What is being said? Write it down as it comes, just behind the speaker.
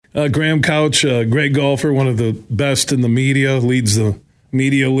Graham Couch, great golfer, one of the best in the media, leads the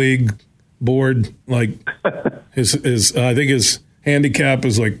media league board. Like his I think his handicap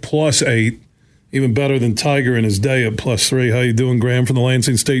is like +8, even better than Tiger in his day at +3. How you doing, Graham, from the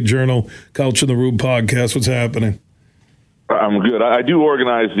Lansing State Journal, Couch in the Rube podcast? What's happening? I'm good. I do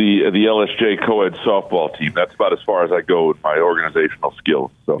organize the LSJ co-ed softball team. That's about as far as I go with my organizational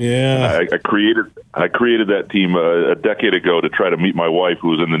skills. So yeah, I created that team a decade ago to try to meet my wife, who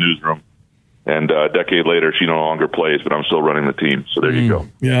was in the newsroom. And a decade later, she no longer plays, but I'm still running the team. So there you go.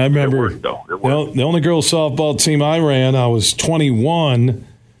 Yeah, I remember. It worked, though. It worked. The only girls softball team I ran, I was 21,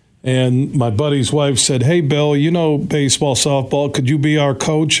 and my buddy's wife said, "Hey, Bill, you know baseball, softball. Could you be our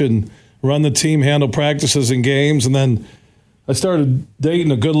coach and run the team, handle practices and games?" And then I started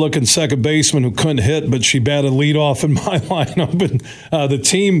dating a good-looking second baseman who couldn't hit, but she batted leadoff in my lineup. And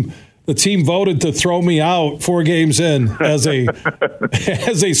the team voted to throw me out 4 games in as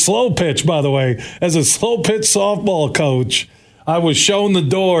a slow pitch, by the way. As a slow pitch softball coach, I was shown the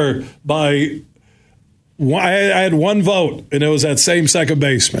door by – I had one vote, and it was that same second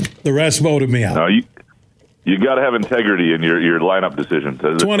baseman. The rest voted me out. No, you got to have integrity in your lineup decisions.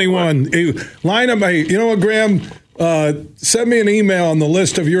 21. Lineup, hey, you know what, Graham – send me an email on the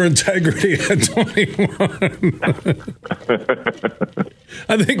list of your integrity at 21.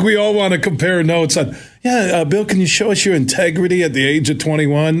 I think we all want to compare notes on, Bill, can you show us your integrity at the age of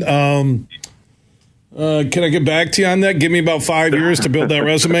 21? Can I get back to you on that? Give me about 5 years to build that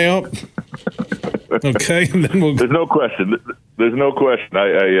resume up. Okay. And then There's no question.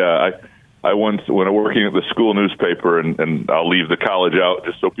 I once, when I'm working at the school newspaper, and I'll leave the college out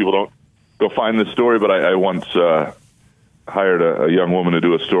just so people don't go find this story, but I once hired a young woman to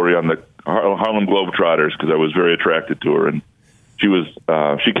do a story on the Harlem Globetrotters because I was very attracted to her, and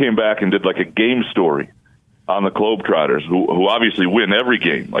she came back and did like a game story on the Globetrotters, who obviously win every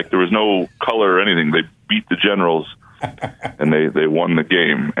game. Like there was no color or anything. They beat the Generals, and they won the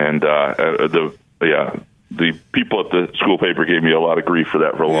game. And the people at the school paper gave me a lot of grief for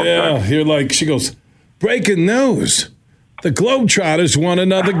that for a long time. Yeah, you're like, she goes, breaking news. The Globetrotters won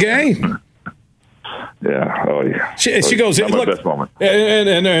another game. Yeah. Oh, yeah. She goes, not my best moment.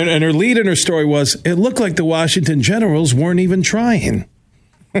 And her lead in her story was, it looked like the Washington Generals weren't even trying.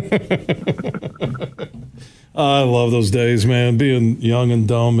 I love those days, man. Being young and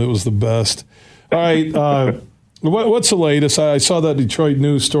dumb, it was the best. All right. What's the latest? I saw that Detroit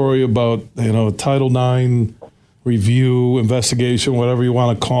News story about, Title IX review, investigation, whatever you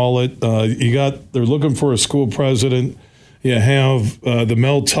want to call it. They're looking for a school president. You have the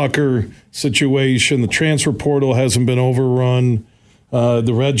Mel Tucker situation. The transfer portal hasn't been overrun.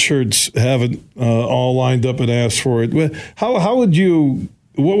 The red shirts haven't all lined up and asked for it. How would you?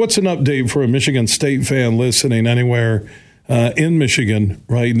 What's an update for a Michigan State fan listening anywhere in Michigan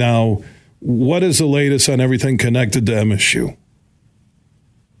right now? What is the latest on everything connected to MSU?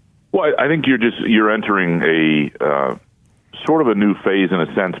 Well, I think you're entering a sort of a new phase in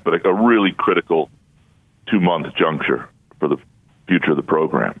a sense, but a really critical 2-month juncture for the future of the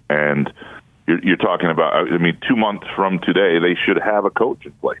program. And you're talking about, 2 months from today, they should have a coach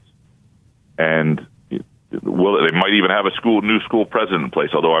in place. And they might even have a new school president in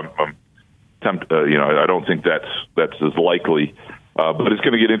place, although I'm tempted, I don't think that's as likely. But it's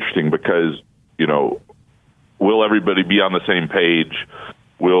going to get interesting because, will everybody be on the same page?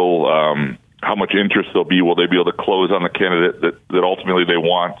 Will how much interest there'll be? Will they be able to close on the candidate that ultimately they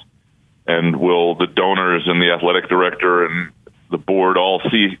want? And will the donors and the athletic director and the board all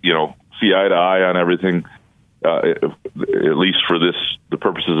see eye to eye on everything, at least for the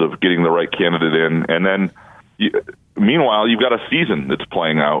purposes of getting the right candidate in? And then, meanwhile, you've got a season that's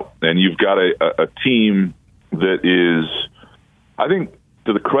playing out, and you've got a team that is, I think,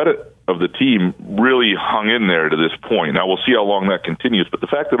 to the credit of the team, really hung in there to this point. Now, we'll see how long that continues, but the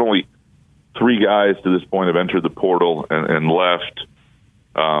fact that only 3 guys to this point have entered the portal and left,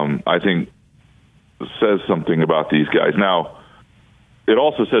 I think says something about these guys. Now, it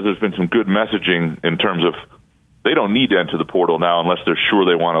also says there's been some good messaging in terms of they don't need to enter the portal now unless they're sure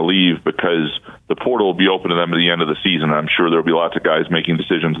they want to leave, because the portal will be open to them at the end of the season. I'm sure there'll be lots of guys making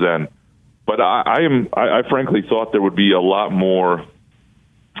decisions then. But I frankly thought there would be a lot more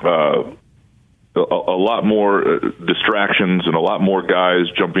distractions and a lot more guys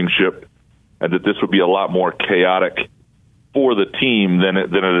jumping ship, and that this would be a lot more chaotic for the team than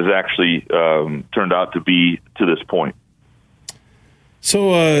it has actually turned out to be to this point.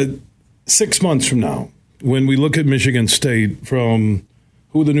 So 6 months from now, when we look at Michigan State from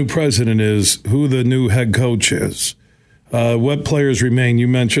who the new president is, who the new head coach is, what players remain, you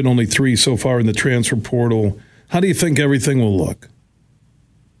mentioned only 3 so far in the transfer portal. How do you think everything will look?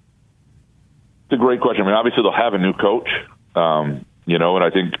 It's a great question. I mean, obviously they'll have a new coach, and I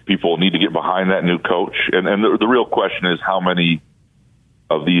think people need to get behind that new coach. And the real question is how many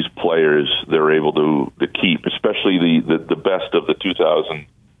of these players they're able to keep, especially the best of the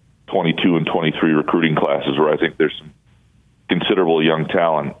 2022 and 23 recruiting classes, where I think there's some considerable young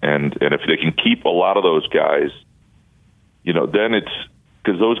talent. And if they can keep a lot of those guys, then it's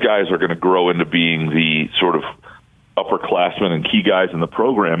because those guys are going to grow into being the sort of upperclassmen and key guys in the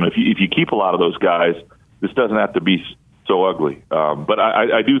program. And if you keep a lot of those guys, this doesn't have to be so ugly. But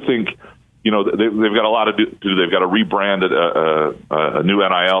I do think, they've got a lot to do. They've got to rebrand a new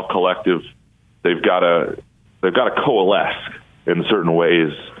NIL collective. They've got to coalesce in certain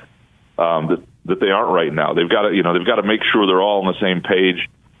ways that they aren't right now. They've got to make sure they're all on the same page.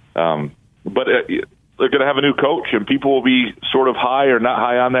 But they're going to have a new coach, and people will be sort of high or not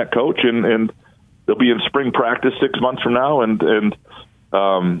high on that coach, and they'll be in spring practice 6 months from now. And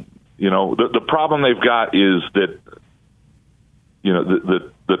the problem they've got is that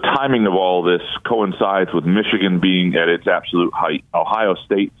the timing of all this coincides with Michigan being at its absolute height, Ohio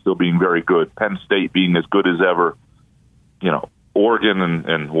State still being very good, Penn State being as good as ever, Oregon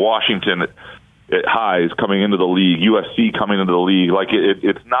and Washington at highs coming into the league, USC coming into the league. Like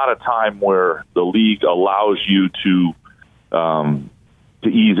it's not a time where the league allows you to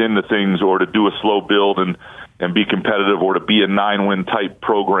ease into things or to do a slow build and be competitive, or to be a 9-win type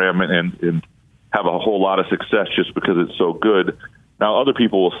program and have a whole lot of success just because it's so good. Now, other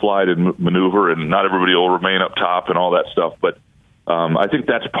people will slide and maneuver, and not everybody will remain up top and all that stuff. But I think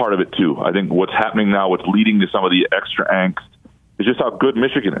that's part of it, too. I think what's happening now, what's leading to some of the extra angst, is just how good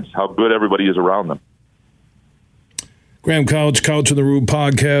Michigan is, how good everybody is around them. Graham Couch, Couch on the Root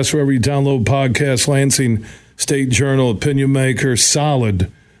podcast, wherever you download podcasts, Lansing State Journal, opinion maker,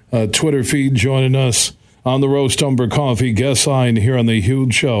 solid Twitter feed, joining us on the Roast Umber Coffee guest line here on the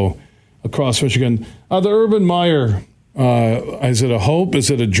Huge Show across Michigan. The Urban Meyer, is it a hope? Is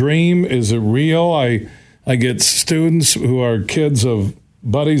it a dream? Is it real? I get students who are kids of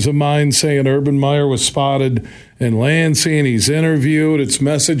buddies of mine saying Urban Meyer was spotted in Lansing. He's interviewed. It's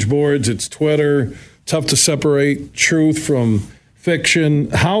message boards. It's Twitter. Tough to separate truth from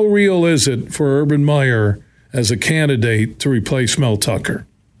fiction. How real is it for Urban Meyer as a candidate to replace Mel Tucker?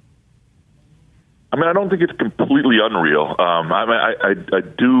 I mean, I don't think it's completely unreal. I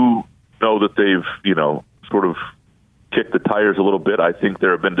do know that they've, sort of kicked the tires a little bit. I think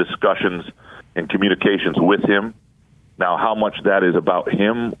there have been discussions and communications with him. Now, how much that is about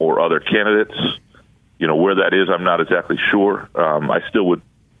him or other candidates, where that is, I'm not exactly sure. I still would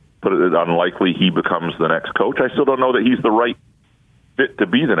put it unlikely he becomes the next coach. I still don't know that he's the right fit to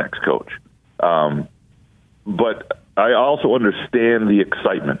be the next coach. But I also understand the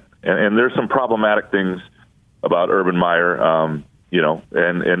excitement. And there's some problematic things about Urban Meyer, and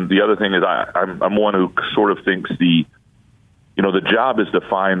the other thing is I'm one who sort of thinks the job is to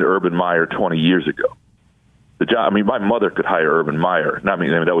find Urban Meyer 20 years ago. The job, I mean, my mother could hire Urban Meyer. I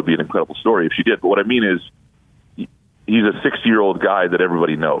mean, that would be an incredible story if she did. But what I mean is he's a 60-year-old guy that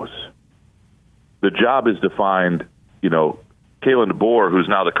everybody knows. The job is to find, Kalen DeBoer, who's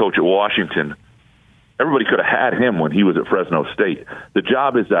now the coach at Washington. Everybody could have had him when he was at Fresno State. The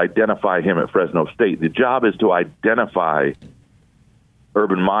job is to identify him at Fresno State. The job is to identify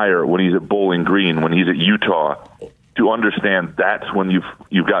Urban Meyer when he's at Bowling Green, when he's at Utah, to understand that's when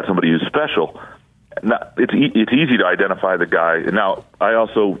you've got somebody who's special. Now, it's easy to identify the guy. Now, I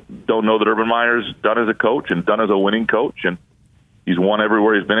also don't know that Urban Meyer's done as a coach and done as a winning coach, and he's won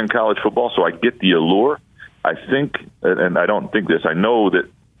everywhere he's been in college football, so I get the allure. I think, and I don't think this, I know that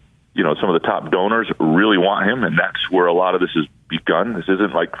some of the top donors really want him, and that's where a lot of this has begun. This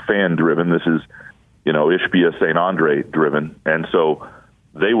isn't like fan-driven. This is, Ishbia St. Andre-driven, and so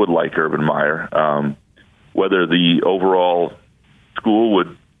they would like Urban Meyer. Whether the overall school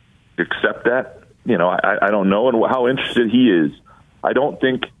would accept that, I don't know, and how interested he is. I don't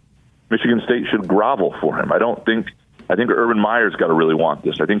think Michigan State should grovel for him. I think Urban Meyer's got to really want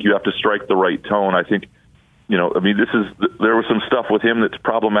this. I think you have to strike the right tone. I think, there was some stuff with him that's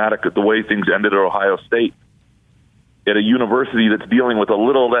problematic at the way things ended at Ohio State, at a university that's dealing with a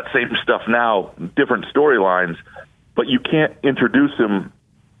little of that same stuff now, different storylines, but you can't introduce him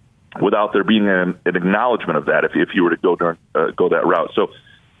without there being an acknowledgement of that if you were to go that route. So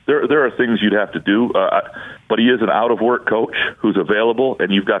there are things you'd have to do, but he is an out-of-work coach who's available,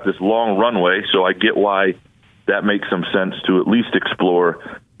 and you've got this long runway, so I get why that makes some sense to at least explore,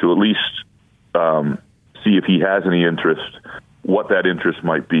 to at least see if he has any interest, what that interest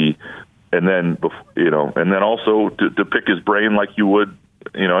might be, and then also to pick his brain like you would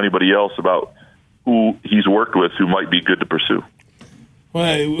anybody else about who he's worked with who might be good to pursue.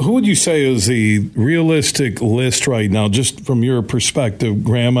 Well, who would you say is the realistic list right now, just from your perspective,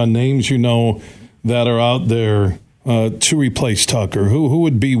 Graham, on names that are out there to replace Tucker? Who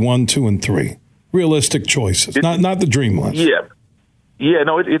would be 1, 2, and 3? Realistic choices, not the dream list. Yeah.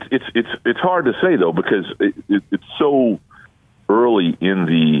 No, it's hard to say though because it's so early in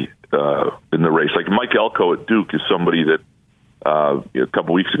the race. Like Mike Elko at Duke is somebody that a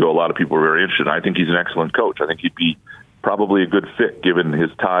couple weeks ago a lot of people were very interested in. I think he's an excellent coach. I think he'd be probably a good fit given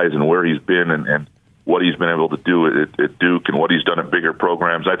his ties and where he's been and what he's been able to do at Duke and what he's done at bigger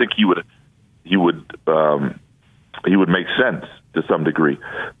programs. I think he would make sense to some degree.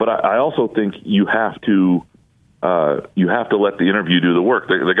 But I also think you have to let the interview do the work.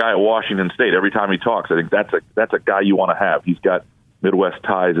 The guy at Washington State, every time he talks, I think that's a guy you want to have. He's got Midwest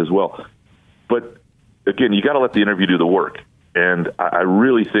ties as well. But again, you got to let the interview do the work. And I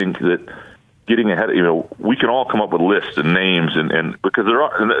really think that getting ahead, we can all come up with lists and names, and because there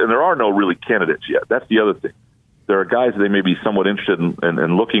are no really candidates yet. That's the other thing. There are guys they may be somewhat interested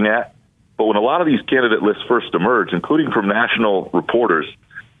in looking at, but when a lot of these candidate lists first emerged, including from national reporters,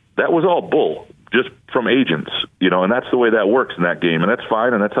 that was all bull, just from agents, and that's the way that works in that game, and that's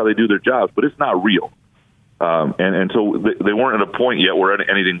fine, and that's how they do their jobs, but it's not real. And so they weren't at a point yet where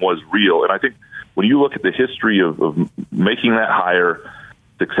anything was real. And I think when you look at the history of making that hire,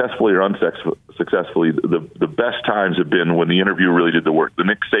 successfully or unsuccessfully, the best times have been when the interview really did the work. The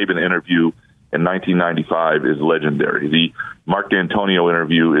Nick Saban interview in 1995 is legendary. The Mark D'Antonio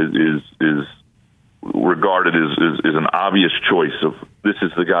interview is regarded as an obvious choice of this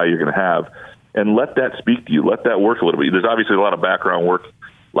is the guy you're going to have. And let that speak to you. Let that work a little bit. There's obviously a lot of background work.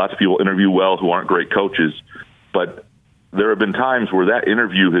 Lots of people interview well who aren't great coaches. But there have been times where that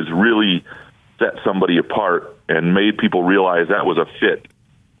interview has really set somebody apart and made people realize that was a fit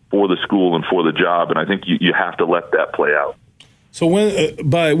for the school and for the job. And I think you have to let that play out. So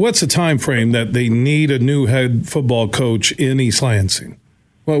what's the time frame that they need a new head football coach in East Lansing?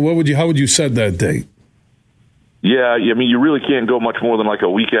 Well, how would you set that date? Yeah, I mean, you really can't go much more than like a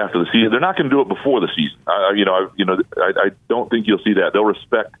week after the season. They're not going to do it before the season. I don't think you'll see that. They'll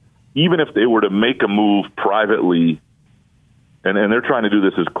respect, even if they were to make a move privately, and they're trying to do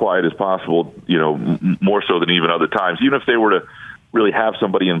this as quiet as possible, more so than even other times. Even if they were to really have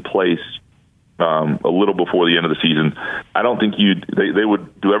somebody in place a little before the end of the season, I don't think they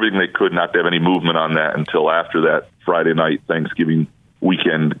would do everything they could not to have any movement on that until after that Friday night Thanksgiving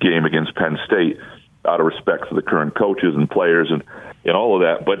weekend game against Penn State, out of respect for the current coaches and players and all of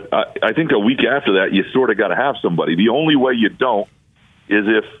that. But I think a week after that, you sort of got to have somebody. The only way you don't is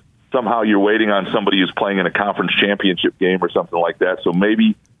if somehow you're waiting on somebody who's playing in a conference championship game or something like that. So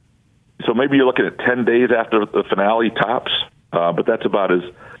maybe you're looking at 10 days after the finale tops, but that's about as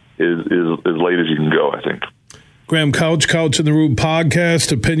late as you can go, I think. Graham Couch in the Root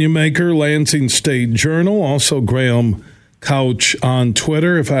podcast, opinion maker, Lansing State Journal. Also Graham Couch on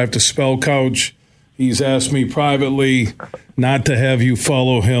Twitter. If I have to spell Couch, he's asked me privately not to have you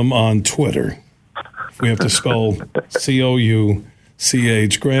follow him on Twitter. We have to spell Couch.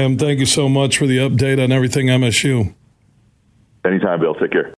 Graham, thank you so much for the update on everything MSU. Anytime, Bill. Take care.